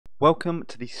Welcome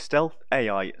to the Stealth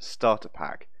AI Starter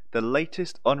Pack, the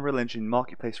latest Unreal Engine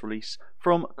Marketplace release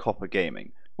from COPA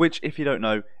Gaming, which, if you don't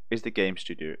know, is the game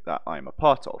studio that I'm a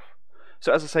part of.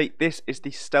 So as I say, this is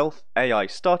the Stealth AI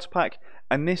Starter Pack,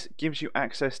 and this gives you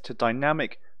access to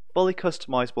dynamic, fully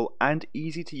customizable and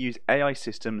easy to use AI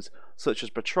systems such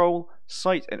as patrol,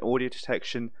 sight and audio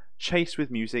detection, chase with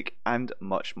music, and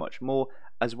much more,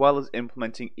 as well as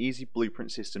implementing easy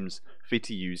blueprint systems for you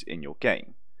to use in your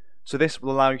game. So this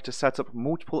will allow you to set up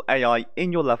multiple AI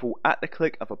in your level at the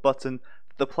click of a button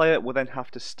that the player will then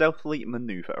have to stealthily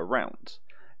maneuver around.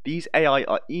 These AI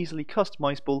are easily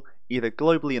customizable either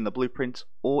globally in the blueprint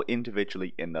or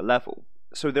individually in the level.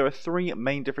 So there are three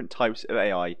main different types of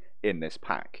AI in this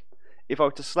pack. If I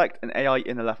were to select an AI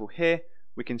in the level here,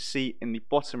 we can see in the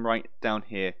bottom right down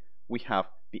here we have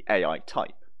the AI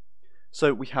type.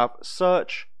 So we have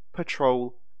search,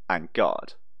 patrol and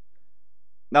guard.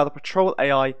 Now the patrol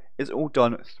AI is all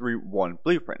done through one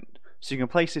blueprint, so you can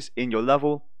place this in your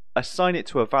level, assign it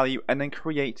to a value and then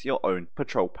create your own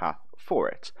patrol path for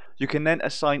it. You can then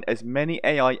assign as many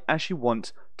AI as you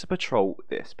want to patrol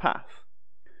this path.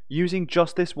 Using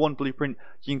just this one blueprint,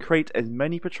 you can create as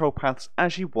many patrol paths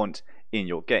as you want in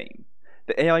your game.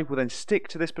 The AI will then stick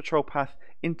to this patrol path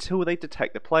until they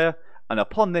detect the player, and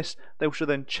upon this they will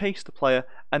then chase the player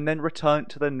and then return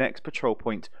to the next patrol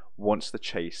point once the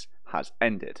chase has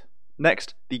ended.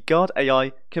 Next, the guard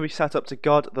AI can be set up to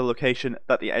guard the location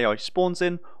that the AI spawns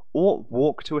in, or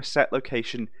walk to a set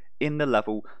location in the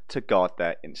level to guard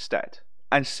there instead.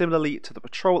 And similarly to the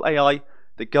patrol AI,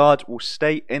 the guard will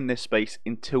stay in this space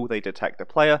until they detect the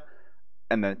player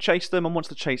and then chase them, and once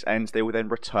the chase ends they will then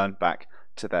return back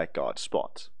to their guard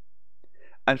spot.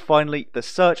 And finally, the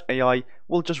search AI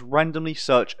will just randomly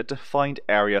search a defined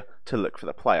area to look for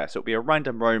the player. So it'll be a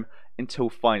random roam until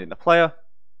finding the player.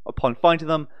 Upon finding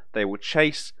them, they will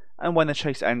chase, and when the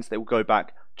chase ends, they will go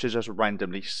back to just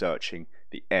randomly searching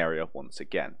the area once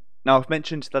again. Now, I've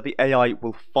mentioned that the AI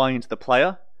will find the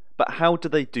player, but how do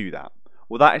they do that?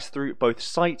 Well, that is through both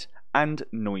sight and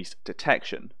noise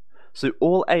detection. So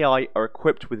all AI are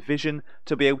equipped with vision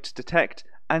to be able to detect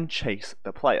and chase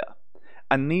the player.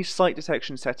 And these sight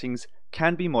detection settings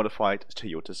can be modified to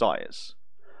your desires.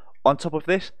 On top of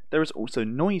this, there is also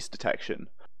noise detection.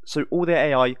 So all the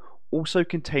AI also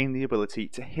contain the ability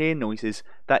to hear noises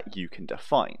that you can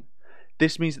define.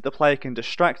 This means that the player can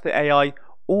distract the AI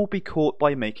or be caught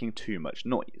by making too much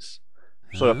noise.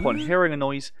 So upon hearing a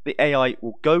noise, the AI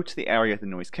will go to the area the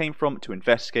noise came from to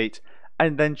investigate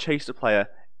and then chase the player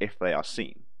if they are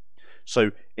seen.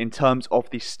 So in terms of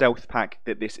the stealth pack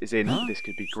that this is in, this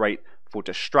could be great for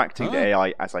distracting the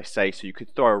AI, as I say. So you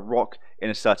could throw a rock in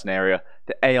a certain area,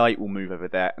 the AI will move over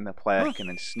there and the player can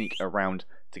then sneak around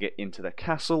to get into the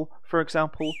castle, for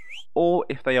example, or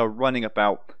if they are running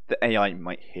about, the AI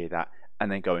might hear that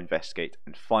and then go investigate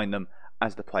and find them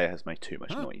as the player has made too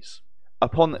much noise.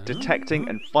 Upon detecting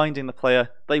and finding the player,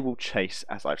 they will chase,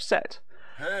 as I've said.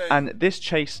 And this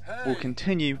chase will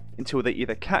continue until they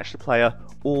either catch the player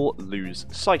or lose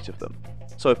sight of them.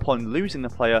 So upon losing the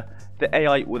player, the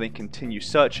AI will then continue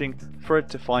searching for a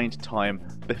defined time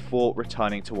before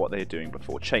returning to what they are doing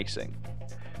before chasing.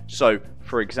 So,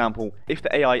 for example, if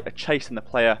the AI are chasing the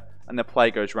player and the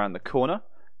player goes around the corner,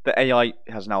 the AI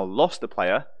has now lost the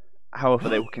player. However,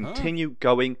 they will continue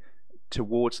going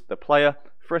towards the player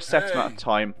for a set amount of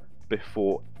time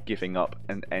before giving up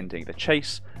and ending the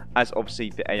chase, as obviously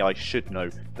the AI should know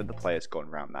that the player's gone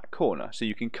around that corner. So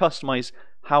you can customize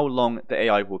how long the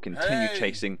AI will continue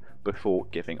chasing before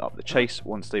giving up the chase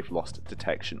once they've lost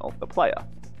detection of the player.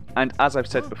 And as I've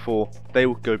said before, they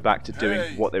will go back to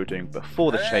doing what they were doing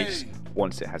before the chase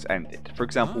once it has ended. For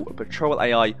example, a patrol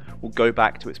AI will go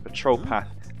back to its patrol path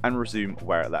and resume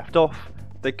where it left off.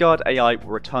 The guard AI will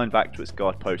return back to its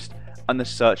guard post, and the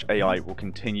search AI will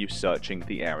continue searching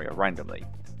the area randomly.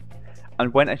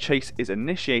 And when a chase is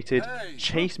initiated,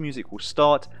 chase music will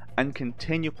start and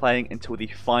continue playing until the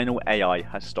final AI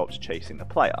has stopped chasing the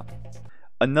player.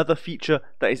 Another feature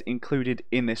that is included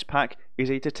in this pack is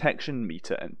a detection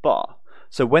meter and bar.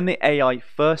 So when the AI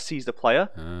first sees the player,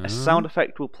 a sound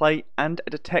effect will play and a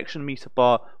detection meter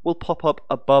bar will pop up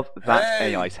above that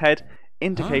AI's head,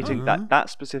 indicating that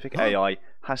that specific AI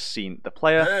has seen the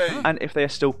player and if they are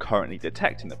still currently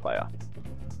detecting the player.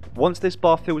 Once this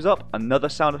bar fills up, another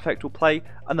sound effect will play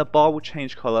and the bar will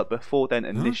change colour before then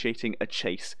initiating a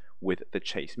chase with the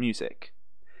chase music.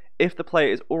 If the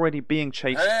player is already being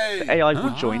chased, the AI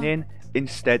will join in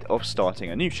instead of starting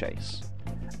a new chase.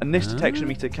 And this detection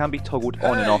meter can be toggled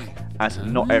on and off, as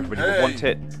not everybody will want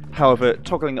it. However,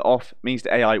 toggling it off means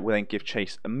the AI will then give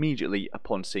chase immediately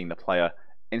upon seeing the player,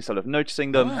 instead of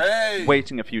noticing them,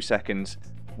 waiting a few seconds,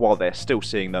 while they're still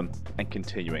seeing them and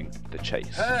continuing the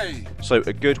chase. Hey! So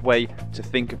a good way to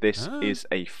think of this is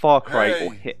a Far Cry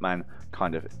or Hitman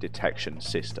kind of detection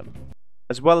system.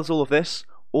 As well as all of this,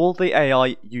 all the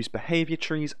AI use behavior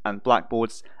trees and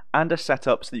blackboards and are set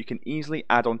up so that you can easily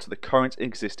add on to the current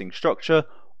existing structure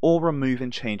or remove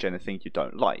and change anything you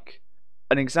don't like.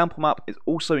 An example map is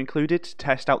also included to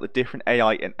test out the different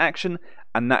AI in action,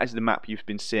 and that is the map you've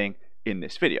been seeing in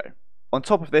this video. On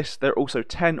top of this, there are also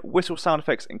 10 whistle sound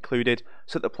effects included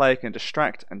so that the player can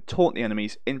distract and taunt the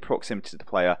enemies in proximity to the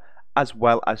player, as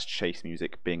well as chase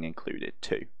music being included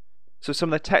too. So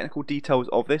some of the technical details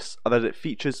of this are that it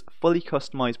features fully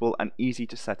customizable and easy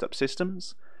to set up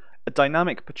systems, a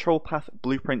dynamic patrol path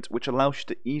blueprint which allows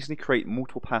you to easily create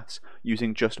multiple paths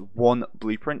using just one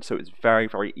blueprint, so it's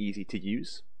very easy to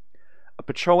use, a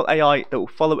patrol AI that will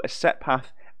follow a set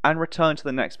path and return to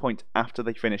the next point after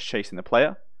they finish chasing the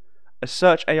player, a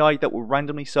search AI that will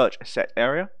randomly search a set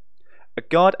area, a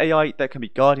guard AI that can be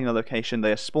guarding the location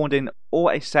they are spawned in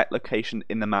or a set location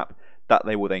in the map that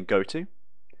they will then go to.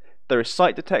 There is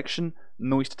sight detection,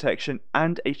 noise detection,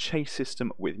 and a chase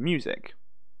system with music.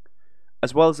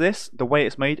 As well as this, the way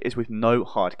it's made is with no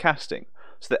hard casting,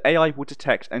 so the AI will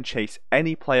detect and chase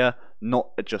any player, not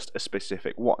just a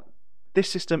specific one. This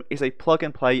system is a plug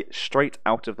and play straight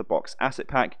out of the box asset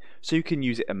pack, so you can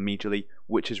use it immediately,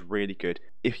 which is really good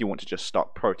if you want to just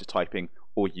start prototyping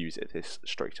or use this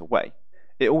straight away.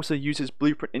 It also uses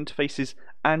blueprint interfaces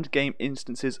and game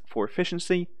instances for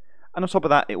efficiency, and on top of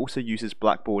that it also uses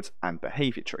blackboards and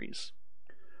behavior trees.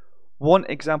 One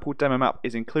example demo map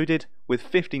is included with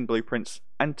 15 blueprints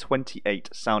and 28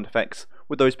 sound effects,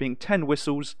 with those being 10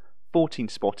 whistles, 14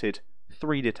 spotted,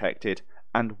 3 detected,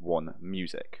 and 1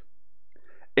 music.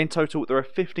 In total, there are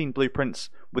 15 blueprints,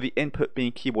 with the input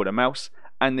being keyboard and mouse,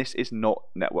 and this is not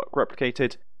network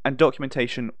replicated, and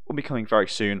documentation will be coming very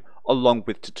soon, along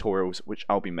with tutorials which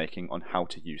I'll be making on how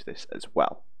to use this as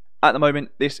well. At the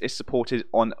moment, this is supported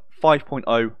on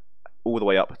 5.0 all the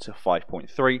way up to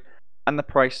 5.3, and the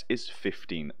price is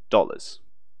 $15.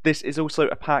 This is also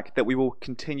a pack that we will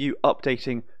continue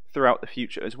updating throughout the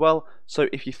future as well, so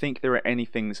if you think there are any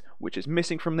things which is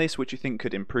missing from this, which you think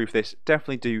could improve this,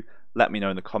 definitely do let me know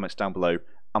in the comments down below,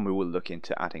 and we will look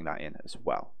into adding that in as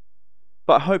well.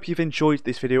 But I hope you've enjoyed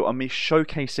this video on me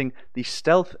showcasing the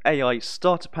Stealth AI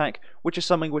starter pack, which is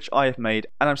something which I have made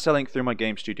and I'm selling through my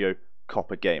game studio,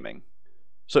 COPA Gaming.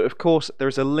 So of course there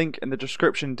is a link in the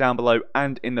description down below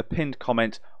and in the pinned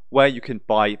comment where you can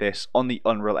buy this on the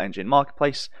Unreal Engine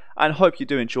marketplace, and hope you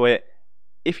do enjoy it.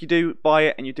 If you do buy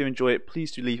it and you do enjoy it,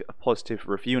 please do leave a positive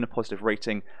review and a positive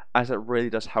rating, as it really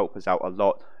does help us out a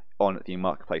lot on the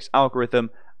marketplace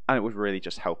algorithm, and it would really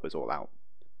just help us all out.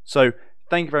 So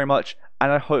thank you very much,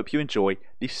 and I hope you enjoy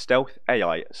the Stealth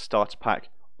AI starter pack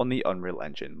on the Unreal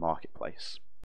Engine marketplace.